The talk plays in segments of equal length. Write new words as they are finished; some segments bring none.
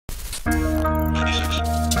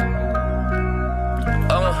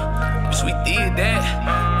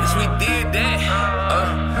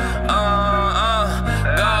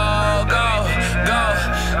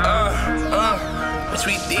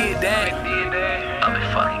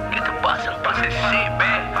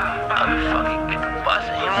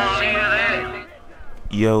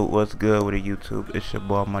Yo, what's good with the YouTube? It's your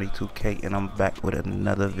boy Mighty 2K and I'm back with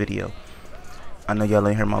another video. I know y'all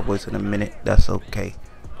ain't heard my voice in a minute. That's okay.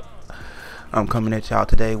 I'm coming at y'all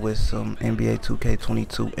today with some NBA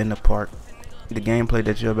 2K22 in the park. The gameplay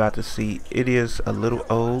that you're about to see, it is a little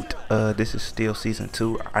old. This is still season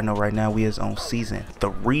 2. I know right now we is on season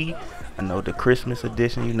 3. I know the Christmas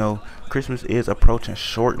edition, you know, Christmas is approaching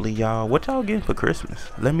shortly, y'all. What y'all getting for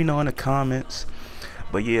Christmas? Let me know in the comments.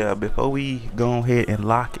 But yeah, before we go ahead and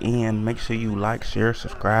lock in, make sure you like, share,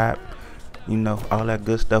 subscribe, you know, all that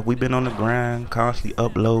good stuff. We've been on the grind, constantly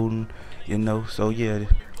uploading, you know. So yeah,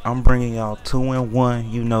 I'm bringing y'all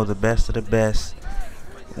 2-in-1, you know, the best of the best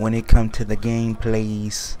when it comes to the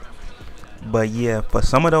gameplays. But yeah, for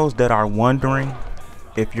some of those that are wondering,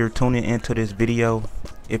 if you're tuning into this video,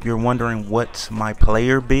 if you're wondering what's my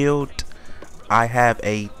player build, I have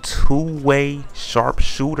a two-way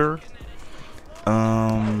sharpshooter.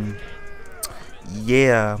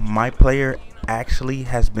 Yeah, my player actually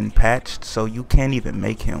has been patched, so you can't even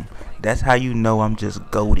make him. That's how you know I'm just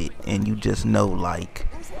goated, and you just know, like,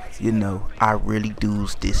 you know, I really do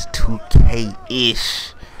this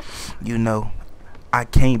 2K-ish. You know, I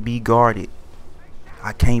can't be guarded,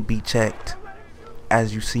 I can't be checked.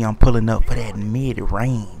 As you see, I'm pulling up for that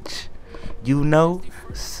mid-range, you know,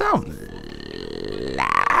 some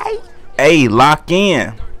hey, lock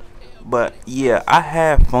in. But yeah, I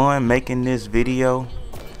had fun making this video.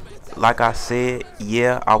 Like I said,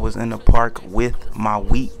 yeah, I was in the park with my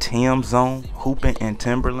wheat Timbs on, hooping in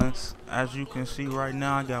Timberlands. As you can see right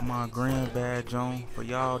now, I got my grand badge on. For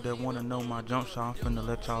y'all that want to know my jump shot, I'm finna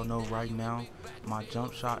let y'all know right now. My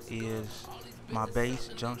jump shot is my base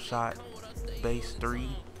jump shot, base 3,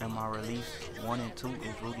 and my release 1 and 2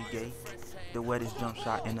 is Rudy Gay, the wettest jump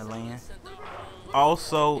shot in the land.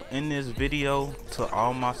 Also, in this video, to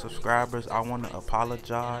all my subscribers, I want to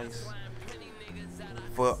apologize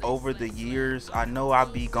for over the years. I know I'll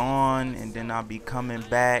be gone and then I'll be coming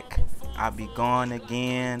back. I'll be gone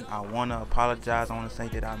again. I want to apologize. I want to say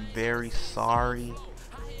that I'm very sorry.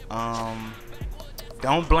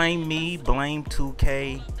 Don't blame me, blame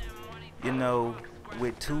 2K. You know,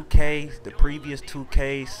 with 2K, the previous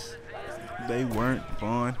 2Ks, they weren't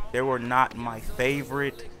fun. They were not my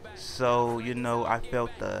favorite. So, you know, I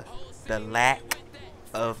felt the lack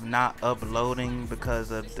of not uploading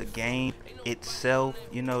because of the game itself,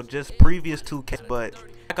 you know, just previous 2K. But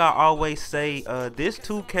like I always say, this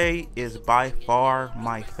 2K is by far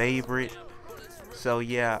my favorite. So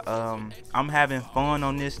yeah, I'm having fun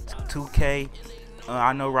on this 2K.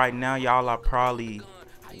 I know right now y'all are probably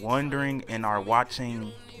wondering and are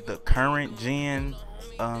watching the current gen.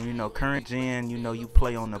 You know, current gen, you know, you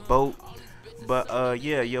play on the boat. But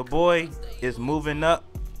yeah, your boy is moving up.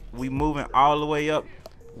 We moving all the way up.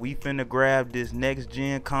 We finna grab this next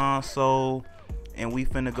gen console and we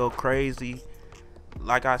finna go crazy.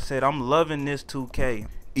 Like I said, I'm loving this 2K.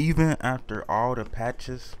 Even after all the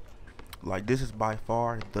patches, like, this is by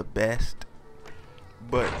far the best.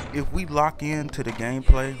 But if we lock into the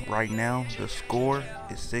gameplay right now, the score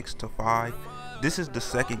is 6-5. This is the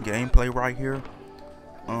second gameplay right here.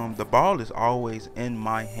 The ball is always in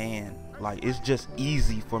my hand. Like, it's just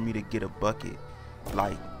easy for me to get a bucket.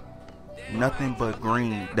 Like, nothing but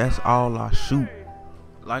green. That's all I shoot.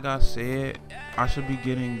 Like I said, I should be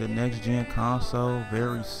getting the next gen console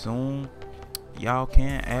very soon. Y'all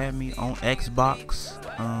can add me on Xbox.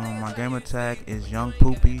 My gamer tag is Young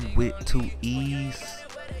POOPIEE with 2 E's.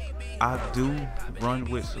 I do run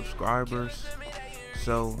with subscribers.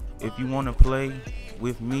 So if you want to play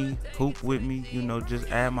with me, hoop with me, you know, just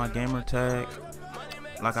add my gamer tag.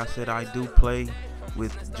 Like I said, I do play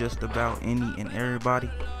with just about any and everybody.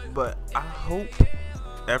 But I hope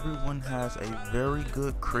everyone has a very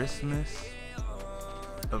good Christmas.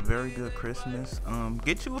 A very good Christmas.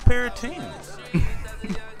 Get you a pair of Timbs.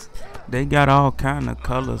 They got all kind of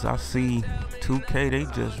colors. I see 2K, they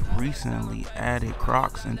just recently added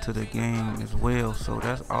Crocs into the game as well. So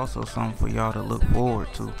that's also something for y'all to look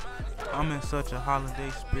forward to. I'm in such a holiday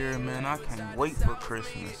spirit, man. I can't wait for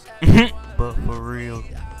Christmas. But for real,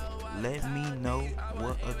 let me know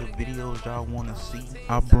what other videos y'all want to see.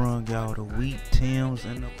 I brung y'all the wheat Timbs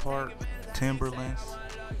in the park, Timberlands.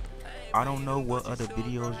 I don't know what other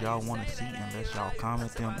videos y'all want to see unless y'all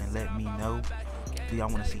comment them and let me know. Do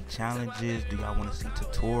y'all want to see challenges? Do y'all want to see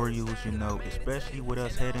tutorials? You know, especially with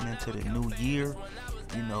us heading into the new year,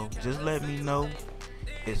 you know, just let me know.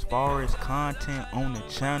 As far as content on the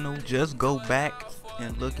channel, just go back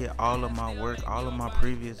and look at all of my work, all of my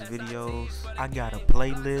previous videos. I got a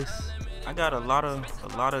playlist. I got a lot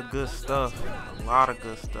of good stuff,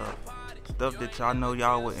 stuff that y'all know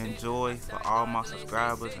y'all would enjoy. For all my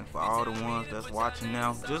subscribers and for all the ones that's watching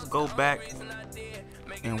now, just go back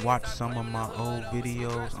and watch some of my old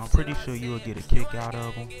videos. I'm pretty sure you'll get a kick out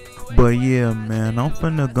of them. But yeah, man, I'm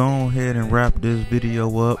finna go ahead and wrap this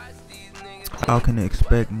video up. Y'all can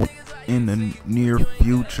expect more in the near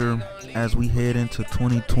future as we head into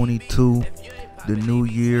 2022, the new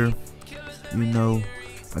year. You know,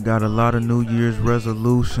 I got a lot of New Year's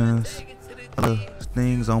resolutions,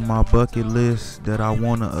 things on my bucket list that I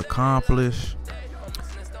want to accomplish.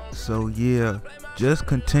 So yeah, just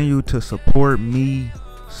continue to support me,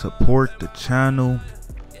 support the channel.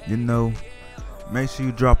 You know, make sure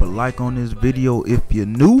you drop a like on this video if you're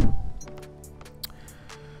new.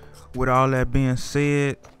 With all that being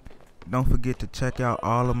said, don't forget to check out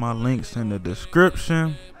all of my links in the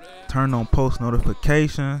description. Turn on post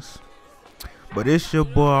notifications. But it's your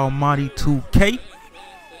boy Almighty 2K,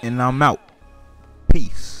 and I'm out.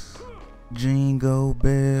 Peace. Jingle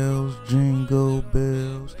bells, jingle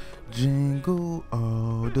bells, jingle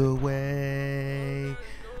all the way.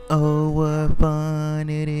 Oh, what fun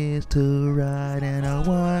it is to ride in a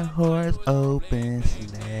one-horse open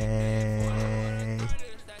sleigh.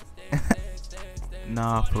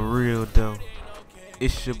 Nah, for real though.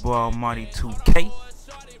 It's your boy Almighty 2K,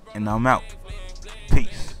 and I'm out.